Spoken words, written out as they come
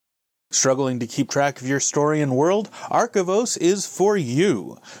Struggling to keep track of your story and world? Archivos is for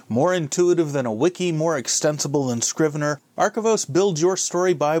you. More intuitive than a wiki, more extensible than Scrivener, Archivos builds your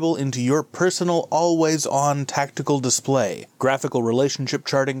story Bible into your personal, always-on tactical display. Graphical relationship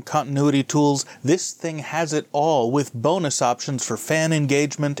charting, continuity tools, this thing has it all with bonus options for fan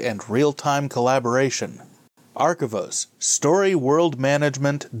engagement and real-time collaboration. Archivos, story world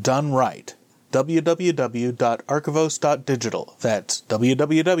management done right. www.archivos.digital. That's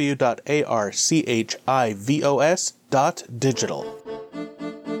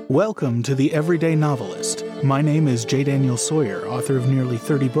www.archivos.digital. Welcome to The Everyday Novelist. My name is J. Daniel Sawyer, author of nearly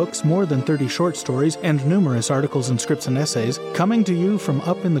 30 books, more than 30 short stories, and numerous articles and scripts and essays, coming to you from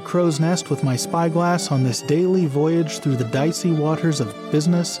up in the crow's nest with my spyglass on this daily voyage through the dicey waters of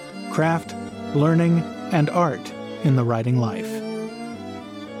business, craft, learning, and art in the writing life.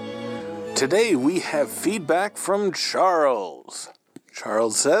 Today we have feedback from Charles.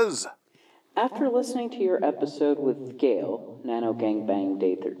 Charles says, after listening to your episode with Gail, Nano Gangbang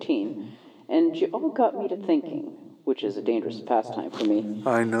Day 13, and you all got me to thinking, which is a dangerous pastime for me.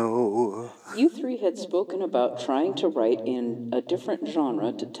 I know. You three had spoken about trying to write in a different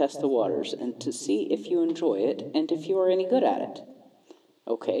genre to test the waters and to see if you enjoy it and if you are any good at it.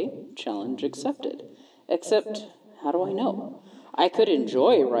 Okay, challenge accepted. Except, how do I know? I could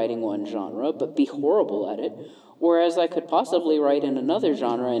enjoy writing one genre, but be horrible at it, whereas I could possibly write in another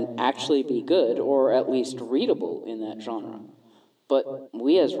genre and actually be good, or at least readable in that genre. But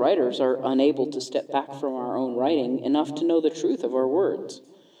we as writers are unable to step back from our own writing enough to know the truth of our words.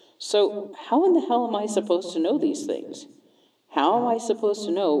 So how in the hell am I supposed to know these things? How am I supposed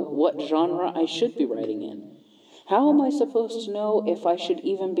to know what genre I should be writing in? How am I supposed to know if I should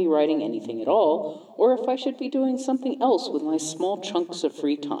even be writing anything at all, or if I should be doing something else with my small chunks of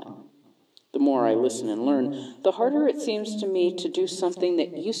free time? The more I listen and learn, the harder it seems to me to do something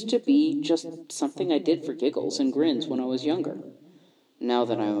that used to be just something I did for giggles and grins when I was younger. Now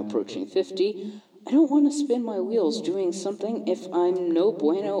that I'm approaching 50, I don't want to spin my wheels doing something if I'm no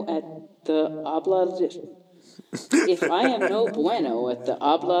bueno at the if I am no bueno at the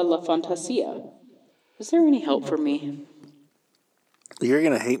habla la fantasia. Is there any help for me? You're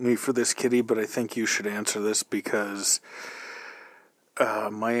going to hate me for this, Kitty, but I think you should answer this because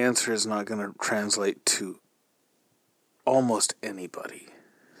my answer is not going to translate to almost anybody.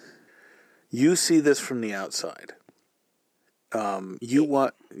 You see this from the outside.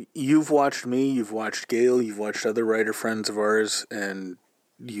 You've watched me, you've watched Gail, you've watched other writer friends of ours, and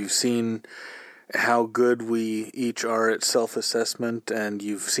you've seen how good we each are at self-assessment, and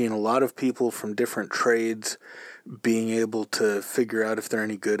you've seen a lot of people from different trades being able to figure out if they're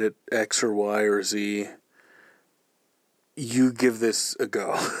any good at X or Y or Z. You give this a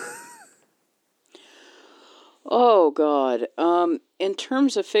go. Oh, God. In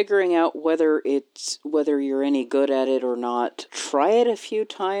terms of figuring out whether you're any good at it or not, try it a few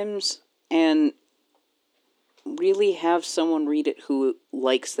times and really have someone read it who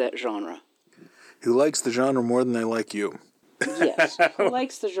likes that genre. Who likes the genre more than they like you. Yes, who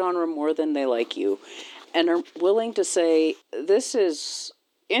likes the genre more than they like you, and are willing to say, this is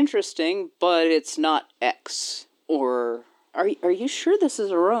interesting, but it's not X, or are you sure this is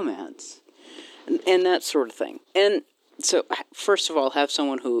a romance? And that sort of thing. And so, first of all, have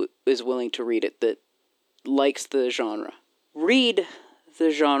someone who is willing to read it that likes the genre. Read the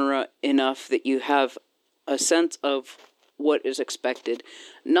genre enough that you have a sense of what is expected,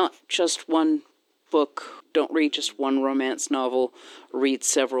 not just one book. Don't read just one romance novel. Read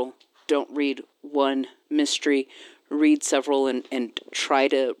several. Don't read one mystery. Read several and try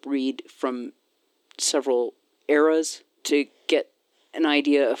to read from several eras to get an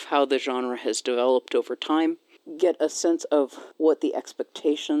idea of how the genre has developed over time. Get a sense of what the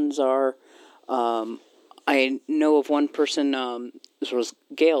expectations are. I know of one person, this was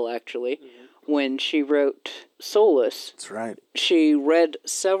Gail actually, when she wrote Solace. That's right. She read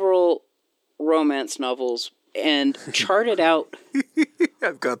several romance novels and charted out.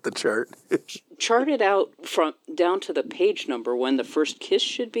 I've got the chart. Charted out from down to the page number when the first kiss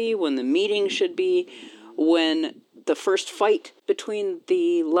should be, when the meeting should be, when the first fight between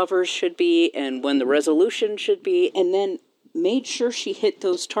the lovers should be, and when the resolution should be, and then made sure she hit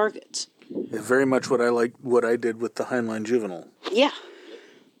those targets. Very much what I did with the Heinlein Juvenile. Yeah.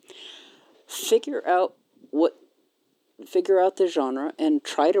 Figure out the genre and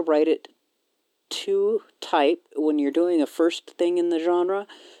try to write it to type. When you're doing a first thing in the genre,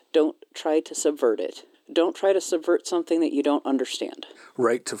 don't try to subvert it. Don't try to subvert something that you don't understand.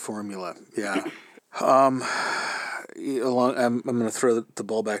 Right to formula, yeah. I'm going to throw the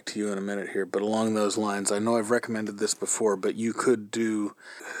ball back to you in a minute here, but along those lines, I know I've recommended this before, but you could do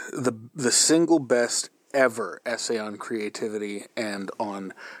the single best ever essay on creativity and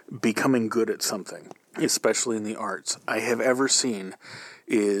on becoming good at something, especially in the arts, I have ever seen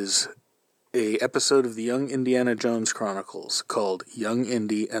is a episode of the Young Indiana Jones Chronicles called Young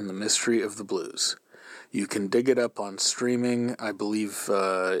Indy and the Mystery of the Blues. You can dig it up on streaming. I believe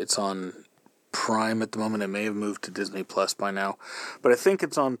it's on Prime at the moment. It may have moved to Disney Plus by now, but I think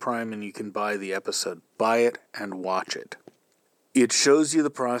it's on Prime and you can buy the episode. Buy it and watch it. It shows you the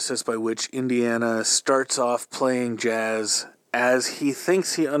process by which Indiana starts off playing jazz as he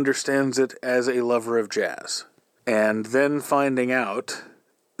thinks he understands it as a lover of jazz, and then finding out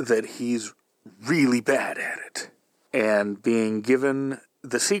that he's really bad at it, and being given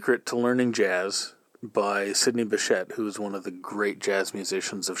the secret to learning jazz by Sidney Bechet, who was one of the great jazz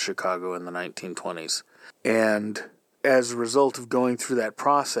musicians of Chicago in the 1920s. And as a result of going through that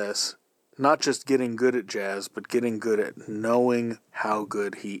process, not just getting good at jazz, but getting good at knowing how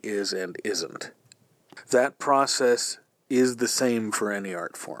good he is and isn't. That process is the same for any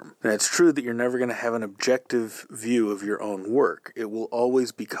art form. And it's true that you're never going to have an objective view of your own work. It will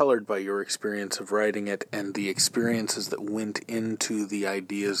always be colored by your experience of writing it and the experiences that went into the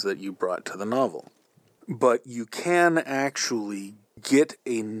ideas that you brought to the novel. But you can actually get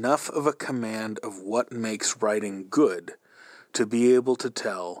enough of a command of what makes writing good to be able to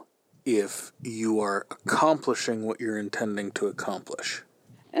tell if you are accomplishing what you're intending to accomplish.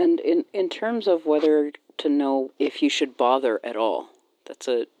 And in terms of whether to know if you should bother at all, it's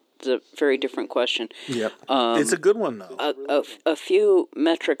a very different question. Yep. It's a good one, though. A few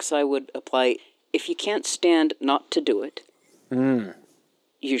metrics I would apply. If you can't stand not to do it,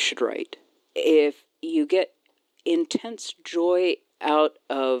 you should write. If you get intense joy out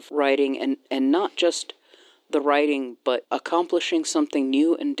of writing, and not just the writing, but accomplishing something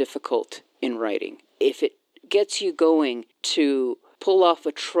new and difficult in writing. If it gets you going to pull off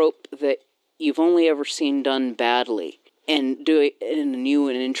a trope that you've only ever seen done badly and do it in a new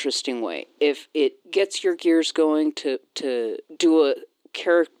and interesting way. If it gets your gears going to do a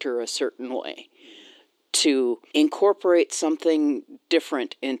character a certain way, to incorporate something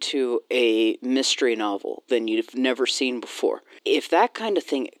different into a mystery novel than you've never seen before. If that kind of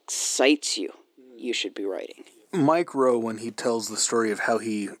thing excites you, you should be writing. Mike Rowe, when he tells the story of how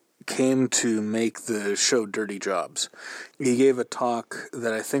he came to make the show Dirty Jobs, he gave a talk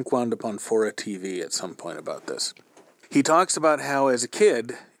that I think wound up on Fora TV at some point about this. He talks about how as a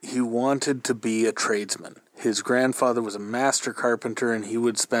kid, he wanted to be a tradesman. His grandfather was a master carpenter, and he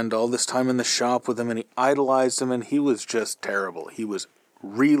would spend all this time in the shop with him, and he idolized him, and he was just terrible. He was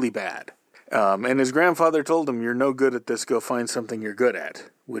really bad. And his grandfather told him, "You're no good at this, go find something you're good at,"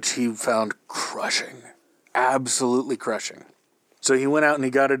 which he found crushing, absolutely crushing. So he went out and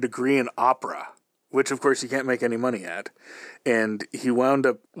he got a degree in opera, which of course you can't make any money at. And he wound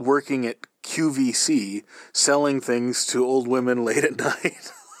up working at QVC, selling things to old women late at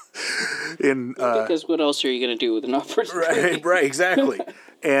night. Because what else are you going to do with an opera degree? Right, exactly.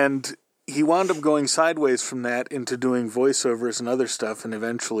 And he wound up going sideways from that into doing voiceovers and other stuff, and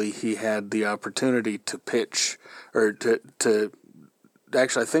eventually he had the opportunity to pitch, or to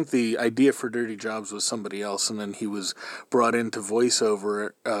actually, I think the idea for Dirty Jobs was somebody else, and then he was brought in to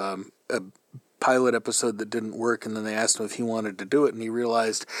voiceover a pilot episode that didn't work, and then they asked him if he wanted to do it, and he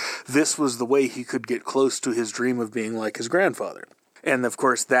realized this was the way he could get close to his dream of being like his grandfather. And, of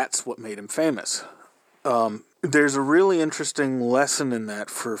course, that's what made him famous. There's a really interesting lesson in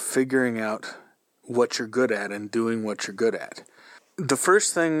that for figuring out what you're good at and doing what you're good at. The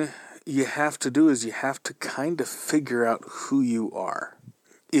first thing you have to do is you have to kind of figure out who you are.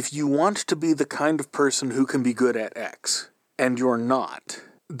 If you want to be the kind of person who can be good at X, and you're not,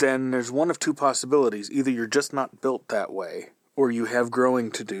 then there's one of two possibilities. Either you're just not built that way, or you have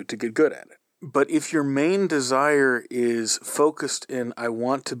growing to do to get good at it. But if your main desire is focused in, I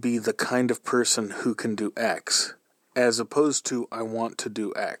want to be the kind of person who can do X, as opposed to, I want to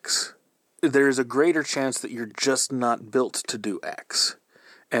do X, there's a greater chance that you're just not built to do X,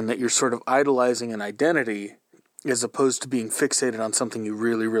 and that you're sort of idolizing an identity as opposed to being fixated on something you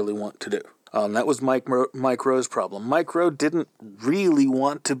really, really want to do. That was Mike Rowe's problem. Mike Rowe didn't really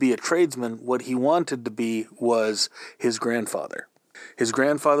want to be a tradesman. What he wanted to be was his grandfather. His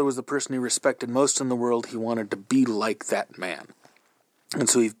grandfather was the person he respected most in the world. He wanted to be like that man. And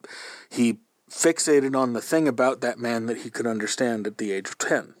so he fixated on the thing about that man that he could understand at the age of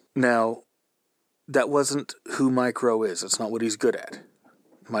 10. Now, that wasn't who Mike Rowe is. It's not what he's good at.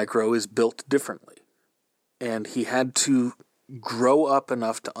 Mike Rowe is built differently. And he had to grow up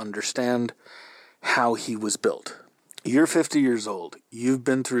enough to understand how he was built. You're 50 years old. You've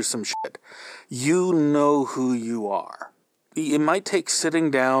been through some shit. You know who you are. It might take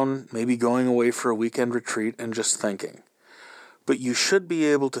sitting down, maybe going away for a weekend retreat and just thinking. But you should be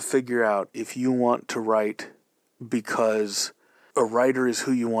able to figure out if you want to write because a writer is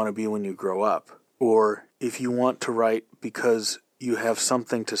who you want to be when you grow up, or if you want to write because you have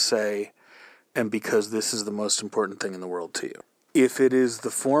something to say and because this is the most important thing in the world to you. If it is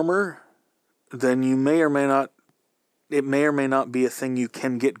the former, then it may or may not be a thing you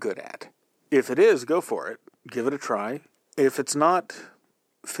can get good at. If it is, go for it. Give it a try. If it's not,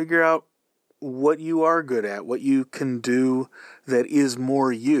 figure out what you are good at, what you can do that is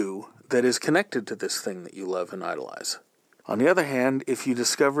more you, that is connected to this thing that you love and idolize. On the other hand, if you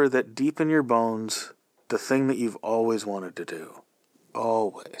discover that deep in your bones, the thing that you've always wanted to do,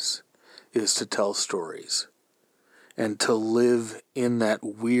 always, is to tell stories and to live in that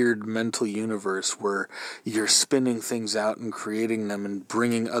weird mental universe where you're spinning things out and creating them and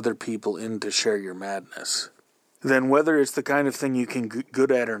bringing other people in to share your madness, then whether it's the kind of thing you can get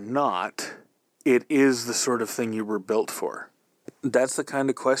good at or not, it is the sort of thing you were built for. That's the kind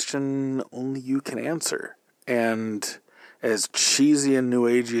of question only you can answer. And as cheesy and new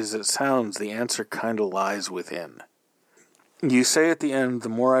agey as it sounds, the answer kind of lies within. You say at the end, the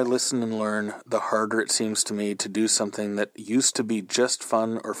more I listen and learn, the harder it seems to me to do something that used to be just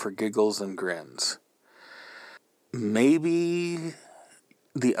fun or for giggles and grins. Maybe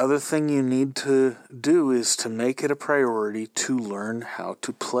the other thing you need to do is to make it a priority to learn how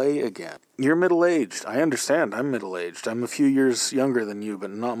to play again. You're middle-aged. I understand. I'm middle-aged. I'm a few years younger than you,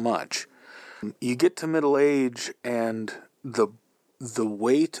 but not much. You get to middle age and the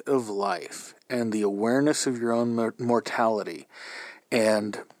weight of life and the awareness of your own mortality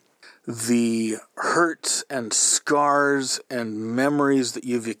and the hurts and scars and memories that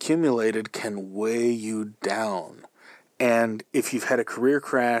you've accumulated can weigh you down. And if you've had a career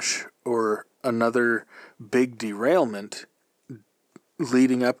crash or another big derailment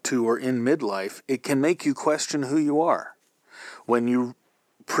leading up to or in midlife, it can make you question who you are when you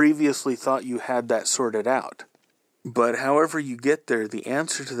previously thought you had that sorted out. But however you get there, the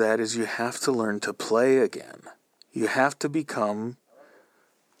answer to that is you have to learn to play again. You have to become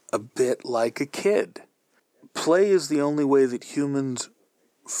a bit like a kid. Play is the only way that humans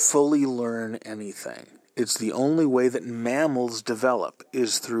fully learn anything. It's the only way that mammals develop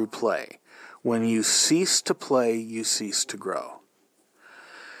is through play. When you cease to play, you cease to grow.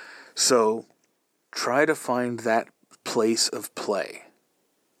 So try to find that place of play.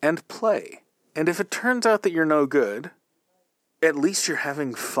 And play. And if it turns out that you're no good, at least you're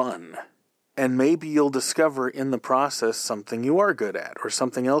having fun. And maybe you'll discover in the process something you are good at, or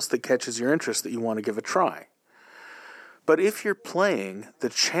something else that catches your interest that you want to give a try. But if you're playing, the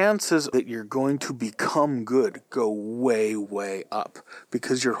chances that you're going to become good go way, way up,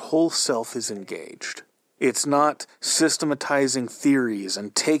 because your whole self is engaged. It's not systematizing theories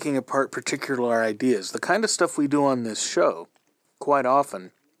and taking apart particular ideas. The kind of stuff we do on this show, quite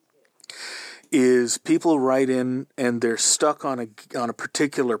often, is people write in and they're stuck on a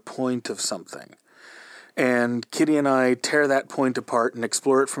particular point of something. And Kitty and I tear that point apart and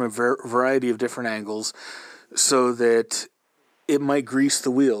explore it from a variety of different angles so that it might grease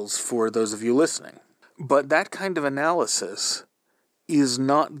the wheels for those of you listening. But that kind of analysis is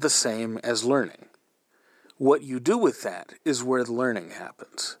not the same as learning. What you do with that is where the learning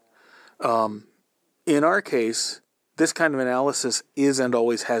happens. In our case, this kind of analysis is and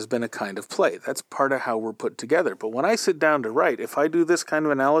always has been a kind of play. That's part of how we're put together. But when I sit down to write, if I do this kind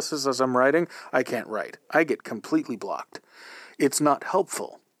of analysis as I'm writing, I can't write. I get completely blocked. It's not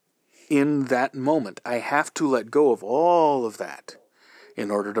helpful. In that moment, I have to let go of all of that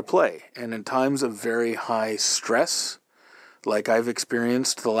in order to play. And in times of very high stress, like I've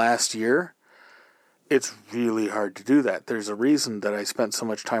experienced the last year, it's really hard to do that. There's a reason that I spent so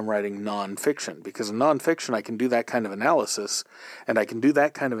much time writing nonfiction, because in nonfiction I can do that kind of analysis, and I can do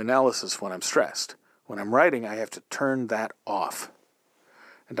that kind of analysis when I'm stressed. When I'm writing, I have to turn that off,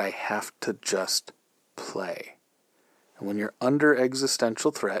 and I have to just play. And when you're under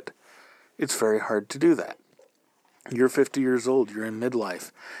existential threat, it's very hard to do that. You're 50 years old, you're in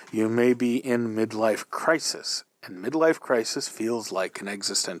midlife. You may be in midlife crisis, and midlife crisis feels like an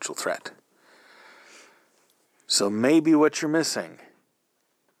existential threat. So maybe what you're missing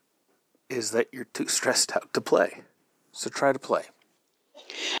is that you're too stressed out to play. So try to play.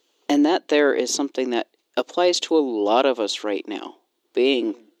 And that there is something that applies to a lot of us right now,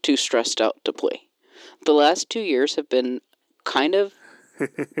 being too stressed out to play. The last 2 years have been kind of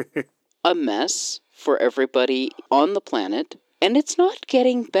a mess for everybody on the planet, And it's not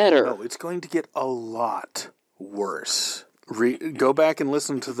getting better. No, it's going to get a lot worse. Go back and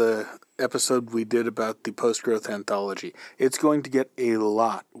listen to the episode we did about the post-growth anthology. It's going to get a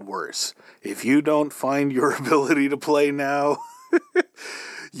lot worse. If you don't find your ability to play now,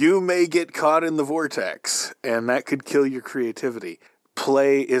 you may get caught in the vortex, and that could kill your creativity.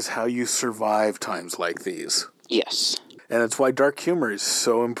 Play is how you survive times like these. Yes. And it's why dark humor is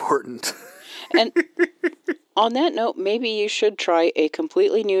so important. And on that note, maybe you should try a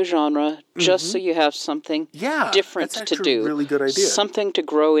completely new genre just so you have something different to do. A really good idea. Something to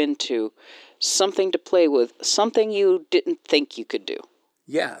grow into, something to play with, something you didn't think you could do.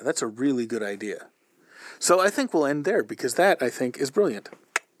 Yeah, that's a really good idea. So I think we'll end there because that, I think, is brilliant.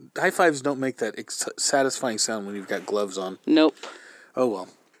 High fives don't make that satisfying sound when you've got gloves on. Nope. Oh well.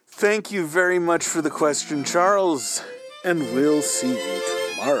 Thank you very much for the question, Charles, and we'll see you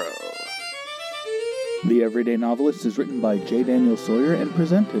tomorrow. The Everyday Novelist is written by J. Daniel Sawyer and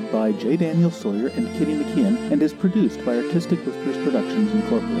presented by J. Daniel Sawyer and Kitty McKeon and is produced by Artistic Whispers Productions,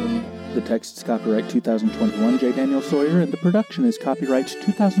 Incorporated. The text is copyright 2021 J. Daniel Sawyer and the production is copyright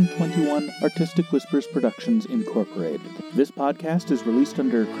 2021 Artistic Whispers Productions, Incorporated. This podcast is released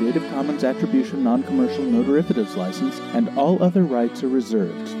under a Creative Commons Attribution Non-Commercial No Derivatives license and all other rights are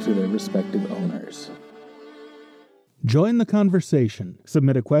reserved to their respective owners. Join the conversation.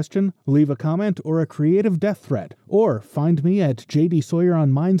 Submit a question, leave a comment, or a creative death threat. Or find me at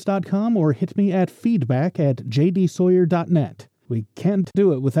jdsawyeronminds.com or hit me at feedback@jdsawyer.net. We can't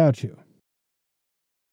do it without you.